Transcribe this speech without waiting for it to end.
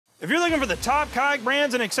If you're looking for the top kayak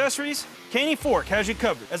brands and accessories, Caney Fork has you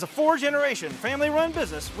covered. As a 4-generation family-run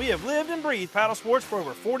business, we have lived and breathed paddle sports for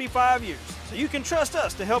over 45 years. So you can trust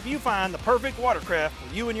us to help you find the perfect watercraft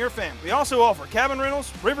for you and your family. We also offer cabin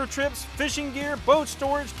rentals, river trips, fishing gear, boat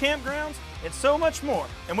storage, campgrounds, and so much more.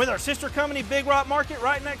 And with our sister company, Big Rock Market,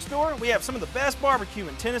 right next door, we have some of the best barbecue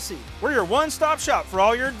in Tennessee. We're your one-stop shop for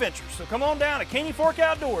all your adventures. So come on down to Caney Fork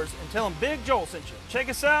Outdoors and tell them Big Joel sent you. Check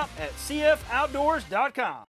us out at cfoutdoors.com.